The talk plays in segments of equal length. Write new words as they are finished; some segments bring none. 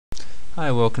Hi,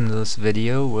 welcome to this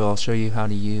video where I'll show you how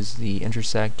to use the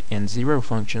intersect and zero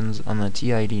functions on the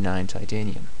TI-89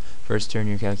 titanium. First, turn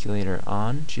your calculator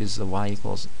on, choose the y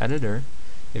equals editor.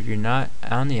 If you're not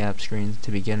on the app screen to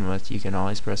begin with, you can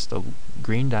always press the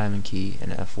green diamond key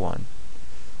and F1.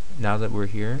 Now that we're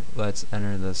here, let's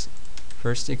enter this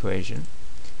first equation.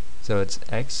 So it's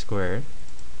x squared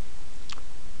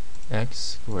and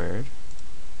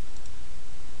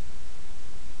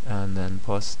then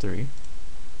plus 3.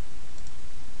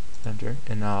 Enter,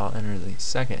 and now I'll enter the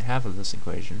second half of this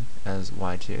equation as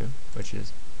y2, which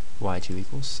is y2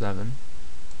 equals 7.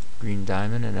 Green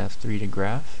diamond and F3 to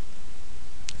graph.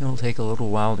 It'll take a little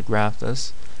while to graph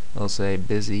this. It'll say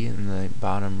busy in the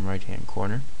bottom right hand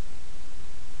corner.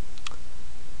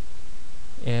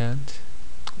 And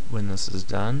when this is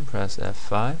done, press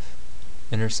F5.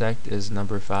 Intersect is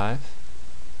number 5.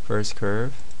 First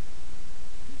curve.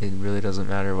 It really doesn't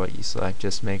matter what you select,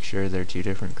 just make sure they're two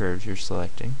different curves you're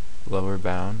selecting. Lower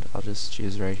bound, I'll just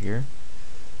choose right here.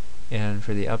 And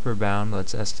for the upper bound,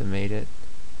 let's estimate it.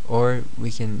 Or we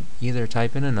can either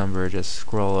type in a number or just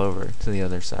scroll over to the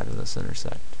other side of this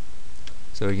intersect.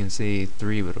 So we can see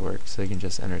 3 would work, so you can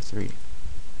just enter 3.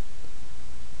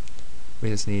 We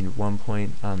just need 1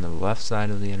 point on the left side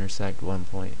of the intersect, 1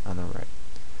 point on the right.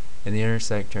 And the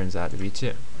intersect turns out to be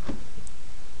 2.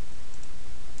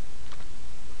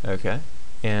 Okay,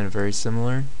 and very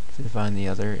similar, to find the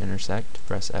other intersect,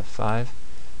 press F5.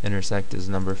 Intersect is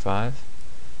number 5.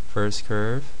 First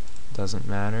curve, doesn't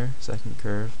matter. Second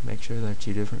curve, make sure they're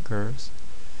two different curves.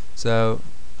 So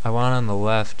I want on the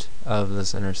left of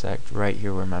this intersect, right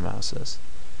here where my mouse is.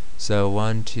 So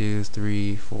 1, 2,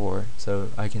 3, 4, so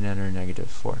I can enter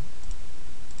 -4.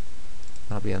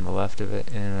 I'll be on the left of it,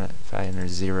 and if I enter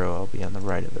 0, I'll be on the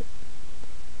right of it.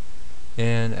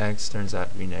 And x turns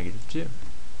out to be -2.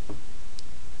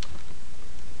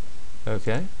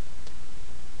 Okay,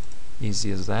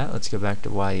 easy as that. Let's go back to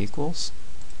y equals.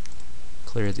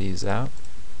 Clear these out.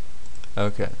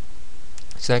 Okay,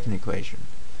 second equation.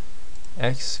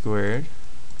 x squared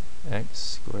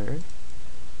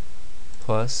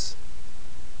plus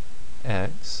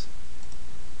x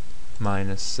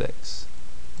minus 6.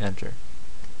 Enter.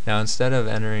 Now instead of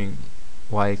entering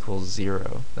y equals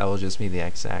 0, that will just be the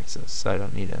x-axis, so I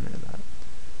don't need to enter that.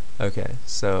 Okay,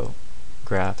 so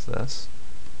graph this.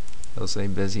 It'll say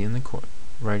busy in the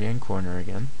right hand corner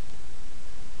again.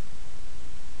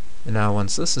 And now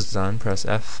once this is done, press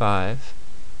F5,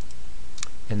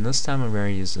 and this time I'm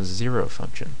going to use the zero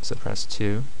function. So press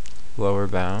 2, lower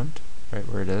bound, right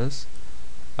where it is.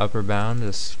 Upper bound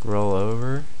is scroll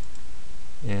over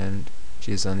and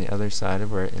choose on the other side of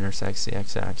where it intersects the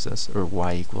x-axis, or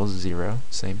y equals 0,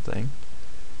 same thing,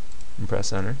 and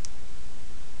press enter.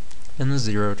 And the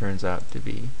 0 turns out to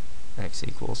be x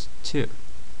equals 2.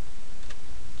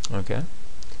 Okay,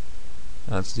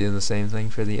 now let's do the same thing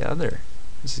for the other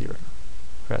 0.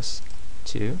 Press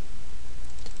 2,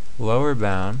 lower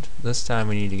bound. This time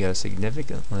we need to go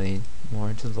significantly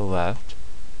more to the left.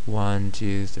 1,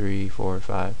 2, 3, 4,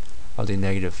 5. I'll do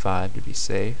 -5 to be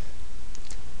safe.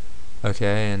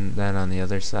 Okay, and then on the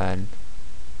other side,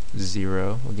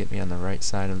 0 will get me on the right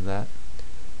side of that.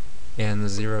 And the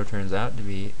 0 turns out to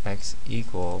be x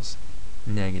equals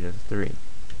 -3.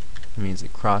 It means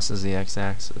it crosses the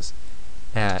x-axis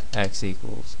at x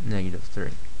equals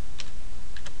 -3.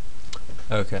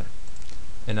 Okay,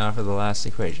 and now for the last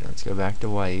equation. Let's go back to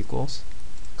y equals.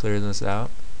 Clear this out.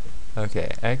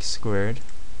 Okay, x squared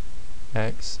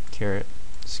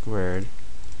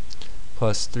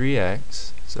plus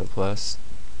 3x, so plus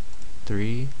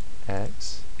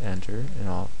 3x, enter, and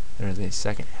I'll enter the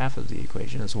second half of the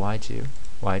equation as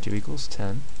y2 equals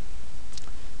 10.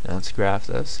 Now let's graph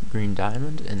this, green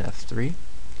diamond and F3.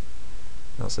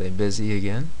 I'll say busy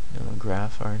again, and we'll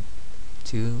graph our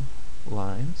 2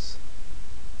 lines.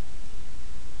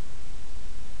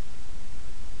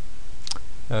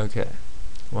 Okay,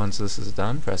 once this is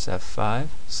done, press F5,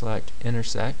 select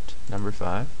intersect, number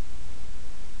 5.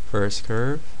 First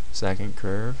curve, second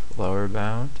curve, lower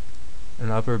bound,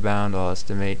 and upper bound I'll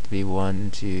estimate to be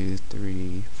 1, 2,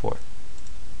 3, 4.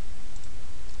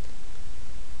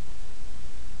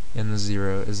 And the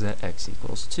 0 is at x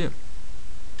equals 2.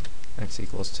 X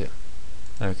equals 2.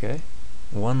 Okay,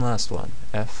 one last one.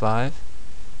 F5,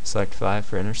 select 5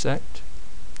 for intersect.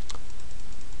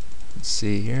 Let's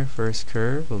see here, first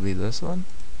curve will be this one.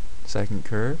 Second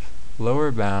curve.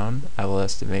 Lower bound I will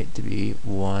estimate to be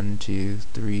 1, 2,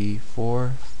 3,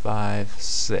 4, 5,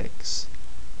 6.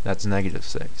 That's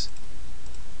 -6.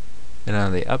 And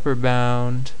on the upper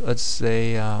bound, let's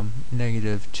say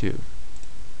 -2.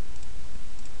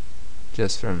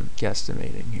 Just from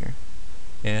guesstimating here.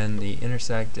 and the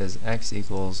intersect is x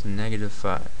equals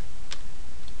 -5,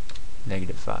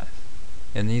 -5.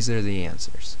 And these are the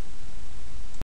answers.